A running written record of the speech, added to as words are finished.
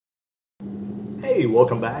Hey,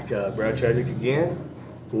 welcome back, Brad Chadwick again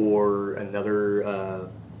for another,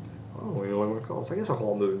 what do you want to call this? I guess I'll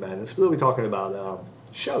call it Movie Madness. We'll be talking about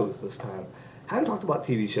shows this time. Haven't talked about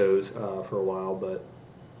TV shows for a while, but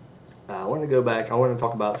I want to go back. I want to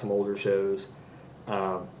talk about some older shows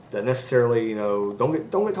that necessarily, don't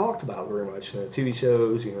get talked about very much. TV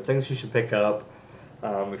shows, things you should pick up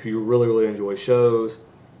if you really enjoy shows,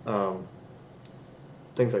 um,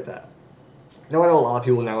 things like that. Now I know a lot of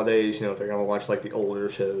people nowadays, if they're gonna watch like the older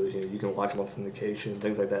shows, you can watch them on syndication,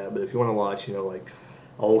 things like that. But if you want to watch, like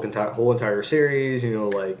a whole entire series,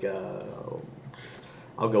 like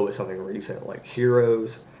I'll go with something recent like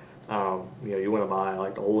Heroes. You want to buy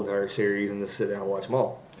like the whole entire series and just sit down and watch them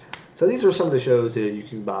all. So these are some of the shows that you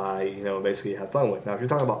can buy, and basically have fun with. Now, if you're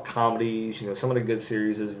talking about comedies, some of the good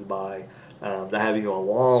series is to buy that have a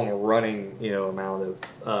long running amount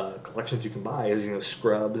of collections you can buy. Is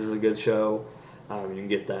Scrubs is a good show. You can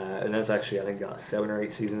get that, and that's actually I think got 7 or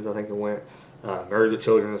 8 seasons. I think it went. Married with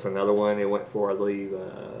Children is another one. It went for I believe 10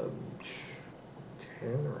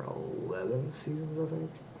 or 11 seasons. I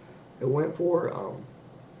think it went for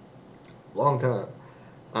long time.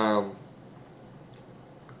 Um,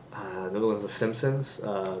 another one's The Simpsons.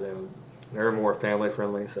 They're more family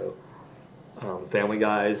friendly. So Family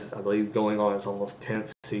Guys, I believe, going on its almost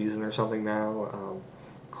 10th season or something now.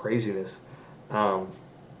 Craziness. Um,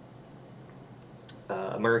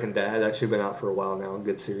 American Dad actually been out for a while now.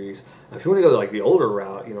 Good series. If you want to go like the older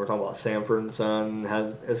route, we're talking about Sanford and Son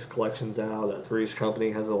has its collections out. Three's Company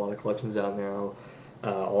has a lot of collections out now.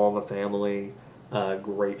 All in the Family,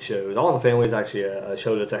 great shows. All in the Family is actually a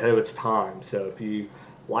show that's ahead of its time. So if you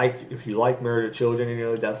like Married with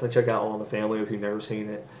Children, definitely check out All in the Family if you've never seen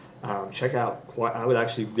it. Check out. I would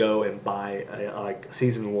actually go and buy like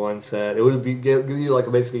season one set. It would give you like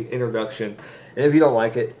a basically introduction. And if you don't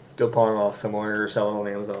like it, go pawn it off somewhere or sell it on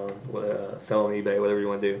Amazon, sell it on eBay, whatever you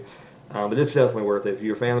want to do. But it's definitely worth it. If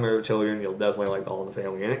you're a fan of Married with Children, you'll definitely like All in the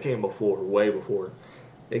Family. And it came before, way before.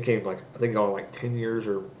 It came like I think on like 10 years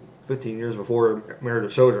or 15 years before Married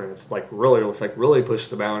with Children. It's like really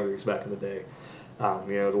pushed the boundaries back in the day.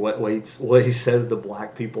 The what he says to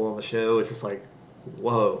black people on the show, it's just like,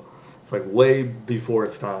 whoa. It's like way before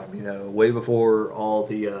its time, way before all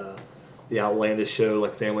the outlandish show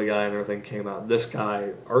like Family Guy and everything came out. This guy,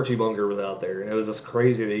 Archie Bunker, was out there, and it was just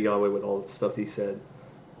crazy that he got away with all the stuff he said.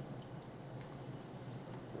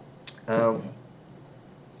 Um,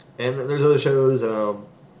 and there's other shows.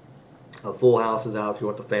 Full House is out if you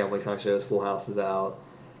want the family kind of shows. Full House is out.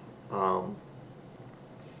 Um,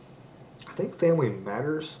 I think Family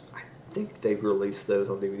Matters. I think they've released those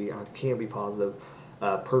on DVD. I can't be positive.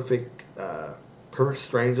 Perfect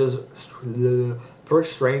Strangers.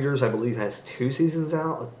 Perfect Strangers, I believe, has 2 seasons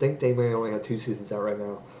out. I think they may only have 2 seasons out right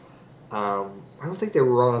now. I don't think they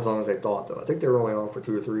were on as long as they thought, though. I think they were only on for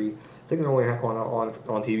 2 or 3. I think they're only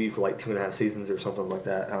on TV for like 2.5 seasons or something like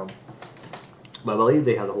that. But I believe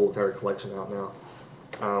they have the whole entire collection out now.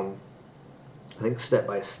 Um, I think Step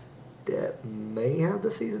by Step may have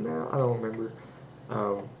the season now. I don't remember.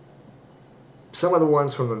 Um, some of the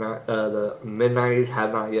ones from the mid '90s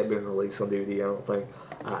have not yet been released on DVD. I don't think.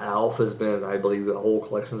 Alf has been, I believe, the whole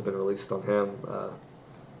collection has been released on him.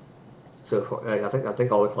 So far, I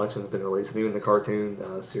think all the collection has been released, and even the cartoon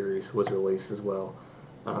series was released as well,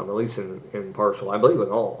 at least in partial. I believe it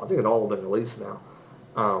all. I think it all have been released now.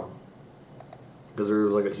 Because there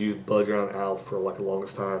was like a huge buzz around Alf for like the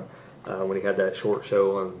longest time when he had that short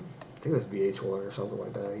show on, I think it was VH1 or something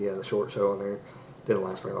like that. He had a short show on there. Didn't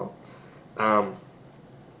last very long. Um,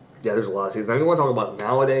 yeah, there's a lot of seasons. Now, you want to talk about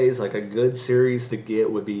nowadays, like a good series to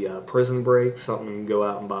get would be Prison Break, something you can go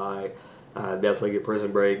out and buy. Definitely get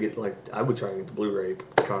Prison Break. I would try and get the Blu-ray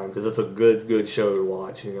kind because it's a good show to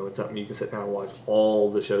watch. It's something you can sit down and watch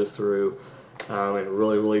all the shows through, and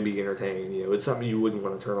really be entertained. It's something you wouldn't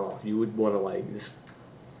want to turn off. You would want to like just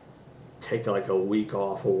take like a week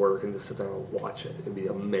off of work and just sit down and watch it. It'd be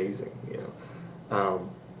amazing.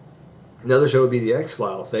 Another show would be the X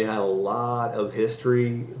Files. They had a lot of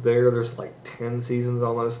history there. There's like 10 seasons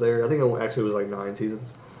almost there. I think it actually was like 9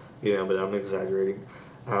 seasons. But I'm exaggerating.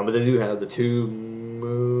 But they do have the two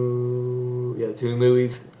movies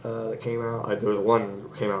that came out. There was one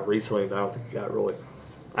that came out recently, but I don't think it got really.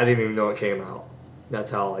 I didn't even know it came out.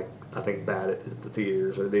 That's how like I think bad it hit the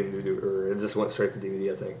theaters, or they didn't do, or it just went straight to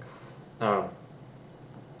DVD. I think. Um,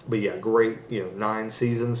 but yeah, great. 9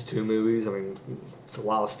 seasons, 2 movies. I mean, it's a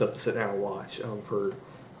lot of stuff to sit down and watch for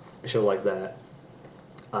a show like that.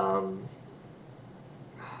 Um,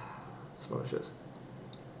 some other shows.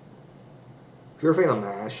 If you're a fan of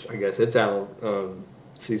MASH, I guess it's out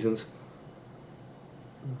seasons.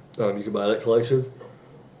 You can buy that collection.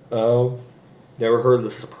 Um, Never heard of The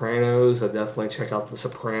Sopranos. I definitely check out The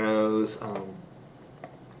Sopranos.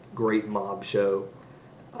 Great mob show.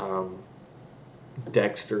 Um,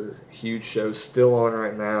 Dexter, huge show, still on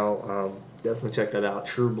right now. Definitely check that out.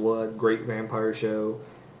 True Blood, great vampire show.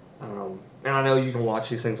 And I know you can watch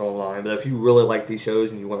these things online, but if you really like these shows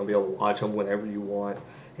and you want to be able to watch them whenever you want,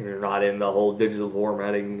 and you're not in the whole digital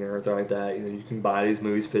formatting and everything like that, you can buy these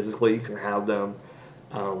movies physically. You can have them.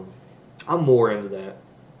 Um, I'm more into that.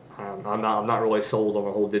 I'm not really sold on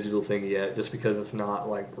the whole digital thing yet, just because it's not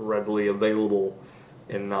like readily available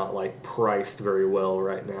and not like priced very well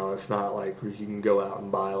right now. It's not like you can go out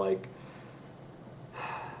and buy like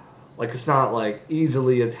it's not like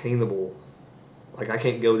easily attainable. Like I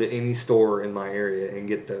can't go to any store in my area and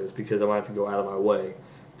get those because I'm gonna have to go out of my way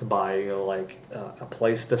to buy, like a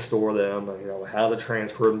place to store them, how to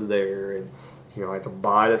transfer them to there, and I have to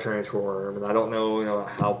buy the transfer, and I don't know,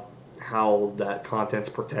 how that content's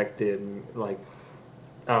protected, and like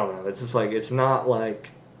I don't know. It's just like it's not like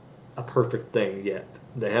a perfect thing yet.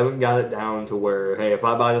 They haven't got it down to where, hey, if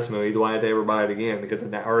I buy this movie, do I have to ever buy it again because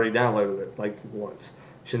I already downloaded it like once?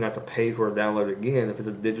 Shouldn't have to pay for a download again if it's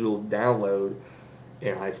a digital download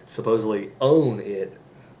and I supposedly own it,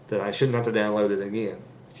 then I shouldn't have to download it again.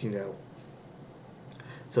 You know.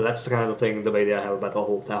 So that's the kind of the thing debate I have about that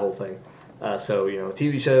whole thing. So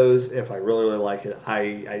TV shows. If I really like it,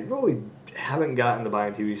 I really haven't gotten to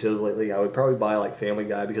buying TV shows lately. I would probably buy like Family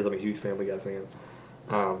Guy because I'm a huge Family Guy fan.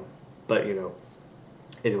 But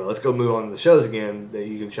anyway, let's go move on to the shows again that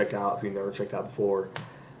you can check out if you've never checked out before.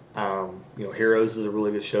 Heroes is a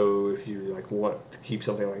really good show if you like want to keep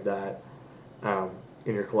something like that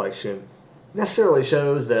in your collection. Necessarily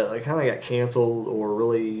shows that like kind of got canceled or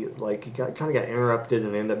really like kind of got interrupted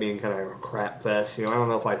and ended up being kind of a crap fest. I don't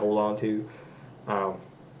know if I'd hold on to, um,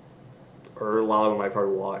 or a lot of them I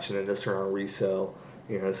probably watch and then just turn on resell.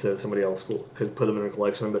 So somebody else could put them in a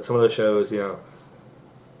collection. But some of the shows,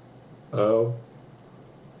 um,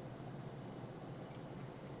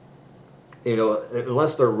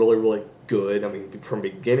 unless they're really, really good. I mean, from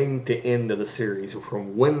beginning to end of the series,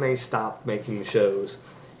 from when they stopped making shows,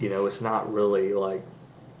 it's not really like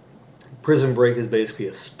Prison Break is basically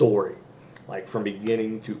a story. Like from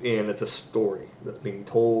beginning to end, it's a story that's being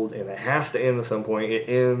told, and it has to end at some point. It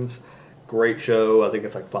ends. Great show. I think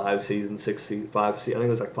it's like 5 seasons, 6 seasons, I think it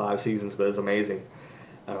was like 5 seasons, but it's amazing.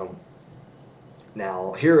 Um,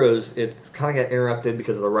 Now, Heroes, it kind of got interrupted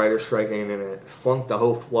because of the writer's striking, and it funked the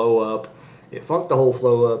whole flow up.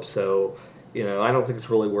 So I don't think it's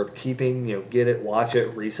really worth keeping. Get it, watch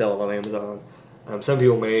it, resell it on Amazon. Some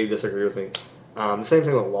people may disagree with me. The same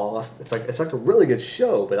thing with Lost. It's like a really good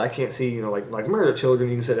show, but I can't see like Murder Children.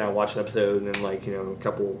 You can sit down and watch an episode, and then a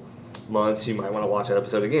couple months you might want to watch that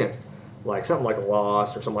episode again. Like something like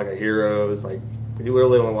Lost or something like a Heroes, like you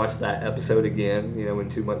really want to watch that episode again, in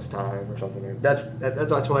 2 months' time or something. That's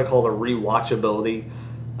what I call the rewatchability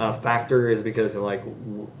factor, is because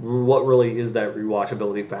what really is that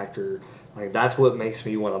rewatchability factor? Like that's what makes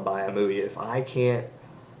me want to buy a movie. If I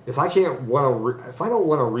don't want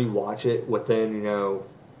to rewatch it within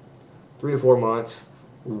 3 to 4 months,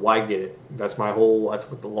 why get it? That's what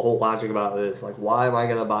the whole logic about it is. Like, why am I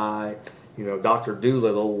gonna buy Doctor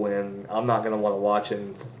Doolittle when I'm not gonna want to watch it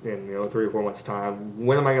in 3 or 4 months time?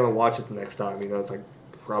 When am I gonna watch it the next time? It's like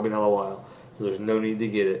probably not a while, so there's no need to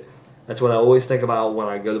get it. That's what I always think about when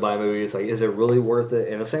I go to buy a movie. It's like, is it really worth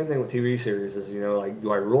it? And the same thing with TV series is, like,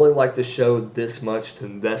 do I really like the show this much to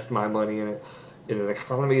invest my money in it? In an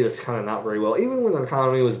economy that's kind of not very well. Even when the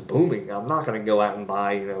economy was booming, I'm not going to go out and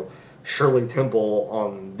buy, Shirley Temple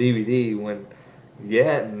on DVD when,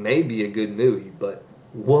 yeah, it may be a good movie, but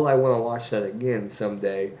will I want to watch that again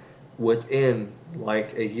someday within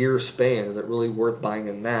like a year span? Is it really worth buying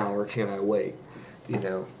it now, or can I wait? You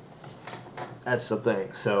know, that's the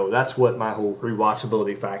thing. So that's what my whole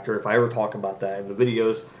rewatchability factor. If I ever talk about that in the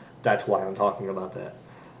videos, that's why I'm talking about that,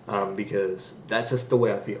 because that's just the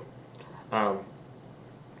way I feel. Um,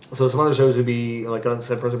 so some other shows would be, like I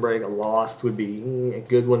said, Prison Break. Lost would be a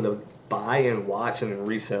good one to buy and watch and then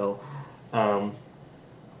resell. Um,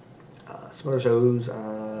 some other shows.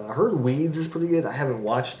 I heard Weeds is pretty good. I haven't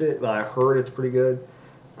watched it, but I heard it's pretty good.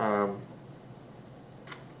 Um,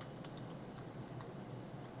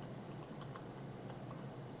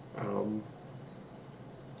 um,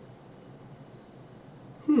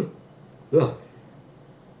 ugh.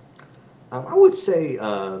 I would say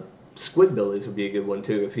Squidbillies would be a good one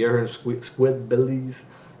too. If you ever heard of Squidbillies,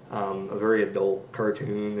 a very adult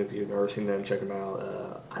cartoon. If you've never seen them, check them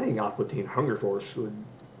out. I think Aqua Teen Hunger Force would,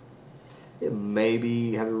 it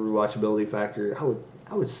maybe have a rewatchability factor.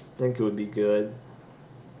 I would think it would be good.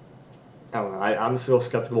 I don't know. I'm still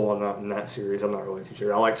skeptical on that series. I'm not really too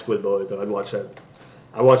sure. I like Squid Boys, though. I'd watch that.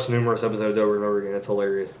 I watched numerous episodes over and over again. It's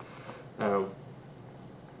hilarious. Um,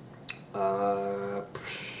 uh,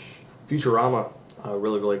 Futurama,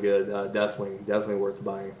 really, really good. Definitely worth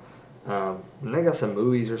buying. And they got some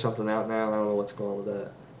movies or something out now. I don't know what's going on with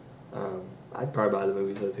that. I'd probably buy the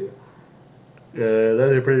movies though too. Yeah,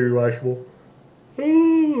 those are pretty rewatchable.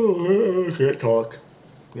 I can't talk.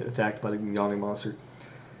 Get attacked by the yawning monster.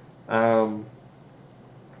 Um,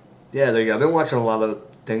 yeah, there you go. I've been watching a lot of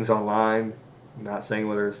things online. I'm not saying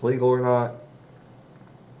whether it's legal or not.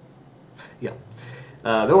 Yeah.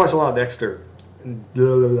 I've been watching a lot of Dexter.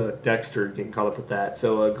 Dexter, getting caught up with that.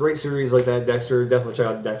 So a great series like that, Dexter. Definitely check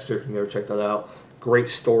out Dexter if you never checked that out. Great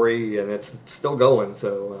story, and it's still going.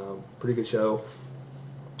 So pretty good show.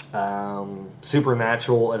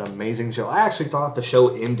 Supernatural, an amazing show. I actually thought the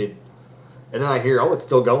show ended, and then I hear, oh, it's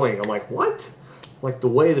still going. I'm like, what? Like the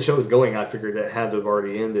way the show is going, I figured it had to have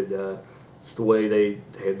already ended. It's the way they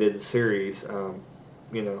did the series.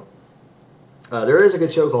 You know, there is a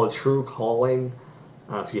good show called True Calling.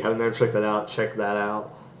 If you haven't ever checked that out, check that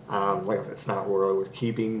out. Like I said, it's not really worth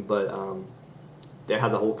keeping, but they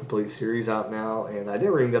have the whole complete series out now, and I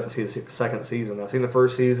never even got to see the second season. I've seen the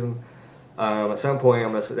first season. At some point,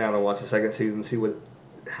 I'm gonna sit down and watch the second season, see what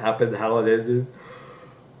happened, how it ended.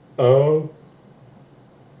 Um,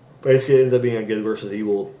 Basically, it ends up being a good versus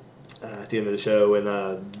evil at the end of the show,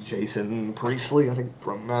 and Jason Priestley, I think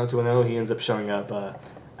from 90210, he ends up showing up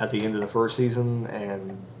at the end of the first season,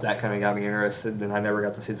 and that kind of got me interested. And I never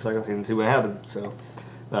got to see the second season and see what happened. So,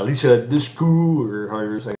 Lisa Disco, or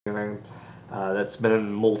however you say her name, that's been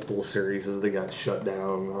in multiple series as they got shut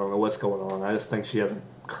down. I don't know what's going on. I just think she has a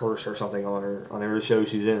curse or something on every show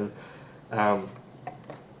she's in. Um,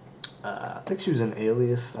 I think she was in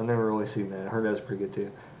Alias. I've never really seen that. I heard that was pretty good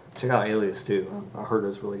too. Check out Alias too. I heard it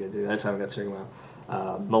was really good too. I just haven't got to check them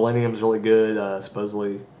out. Millennium's really good.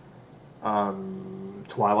 Supposedly,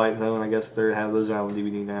 Twilight Zone. I guess they have those out on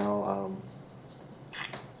DVD now.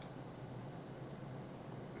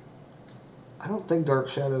 I don't think Dark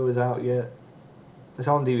Shadow is out yet. It's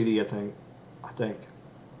on DVD, I think.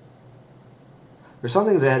 There's some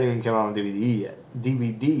things that hadn't even come out on DVD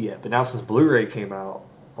yet. But now since Blu-ray came out,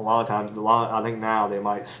 a lot of times, I think now they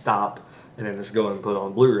might stop and then just go and put it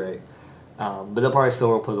on Blu-ray. But they'll probably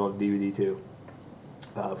still put it on DVD too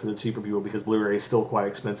for the cheaper people because Blu-ray is still quite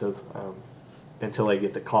expensive until they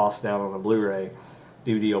get the cost down on the Blu-ray.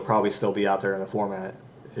 DVD will probably still be out there in the format.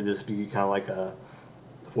 It'll just be kind of like a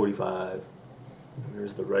 45.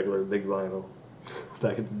 There's the regular big vinyl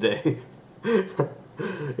back in the day.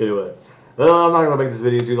 Anyway. Well, I'm not going to make this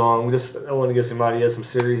video too long. I want to get some ideas, some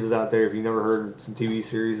series out there. If you've never heard some TV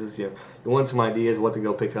series, you want some ideas what to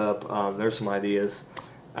go pick up. There's some ideas.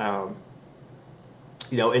 And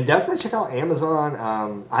definitely check out Amazon.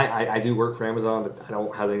 I do work for Amazon, but I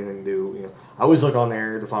don't have anything to do. I always look on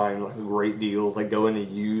there to find like great deals. Like go into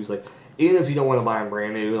used, like even if you don't want to buy them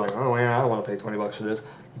brand new, like oh man, I don't want to pay $20 for this.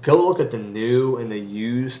 Go look at the new and the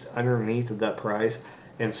used underneath of that price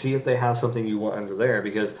and see if they have something you want under there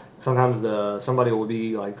because sometimes somebody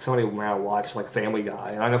might watch like Family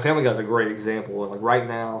Guy, and I know Family Guy is a great example. Like right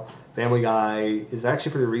now, Family Guy is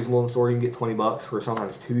actually pretty reasonable in the store. You can get $20 for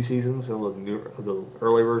sometimes 2 seasons of the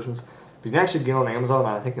early versions. But you can actually get on Amazon,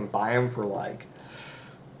 I think, and buy them for like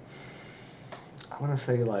I want to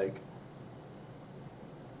say like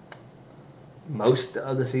most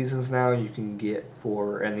of the seasons now you can get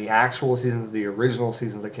and the actual seasons, the original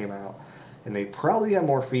seasons that came out. And they probably have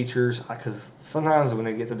more features because sometimes when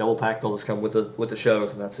they get the double pack, they'll just come with the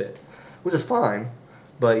shows and that's it, which is fine.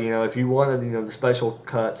 But if you wanted the special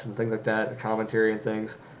cuts and things like that, the commentary and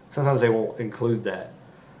things, sometimes they won't include that.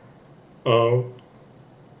 Oh.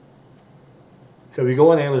 So if you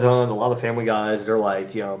go on Amazon, a lot of Family Guys, they're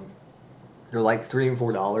like $3 and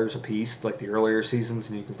 $4 a piece, like the earlier seasons,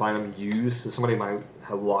 and you can find them used. So somebody might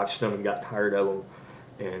have watched them and got tired of them.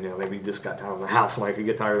 And maybe just got time on the house, somebody could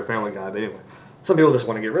get tired of the Family Guy. But anyway, some people just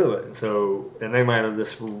want to get rid of it. And they might have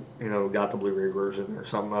just got the Blu-ray version or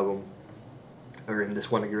something of them, or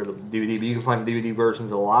just want to get rid of the DVD. But you can find DVD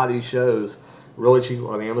versions of a lot of these shows really cheap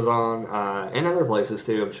on Amazon and other places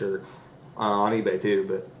too. I'm sure on eBay too.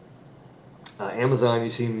 But Amazon,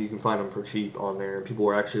 you can find them for cheap on there. People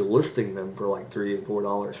are actually listing them for like $3 and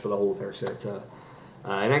 $4 for the whole entire set. So.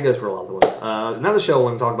 And that goes for a lot of the ones. Another show I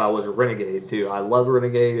want to talk about was Renegade, too. I love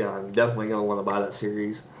Renegade, and I'm definitely going to want to buy that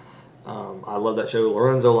series. I love that show.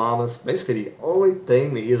 Lorenzo Lamas, basically the only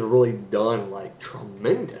thing that he has really done, like,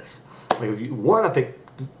 tremendous. Like, if you want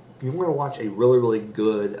to watch a really, really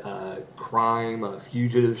good crime,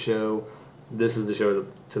 fugitive show, this is the show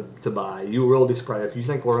to buy. You will be surprised if you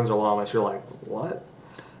think Lorenzo Lamas. You're like, what?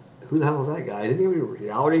 Who the hell is that guy? Didn't he have a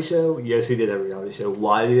reality show? Yes, he did have a reality show.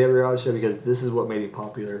 Why did he have a reality show? Because this is what made him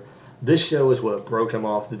popular. This show is what broke him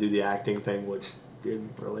off to do the acting thing, which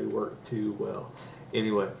didn't really work too well.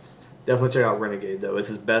 Anyway, definitely check out Renegade, though. It's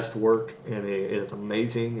his best work, and it's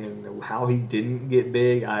amazing. And how he didn't get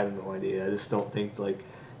big, I have no idea. I just don't think like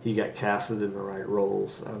he got casted in the right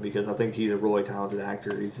roles because I think he's a really talented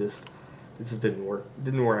actor. It just didn't work.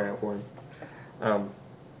 Didn't work out for him. Um,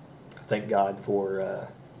 thank God for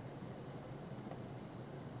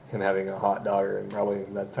him having a hot daughter, and probably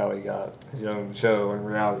that's how he got his own show and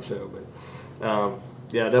reality show. But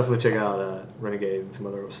yeah, definitely check out Renegade and some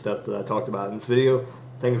other stuff that I talked about in this video.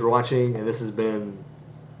 Thanks for watching, and this has been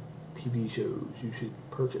TV shows you should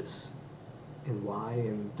purchase and why,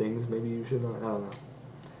 and things maybe you should not. I don't know.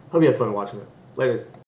 Hope you had fun watching it. Later.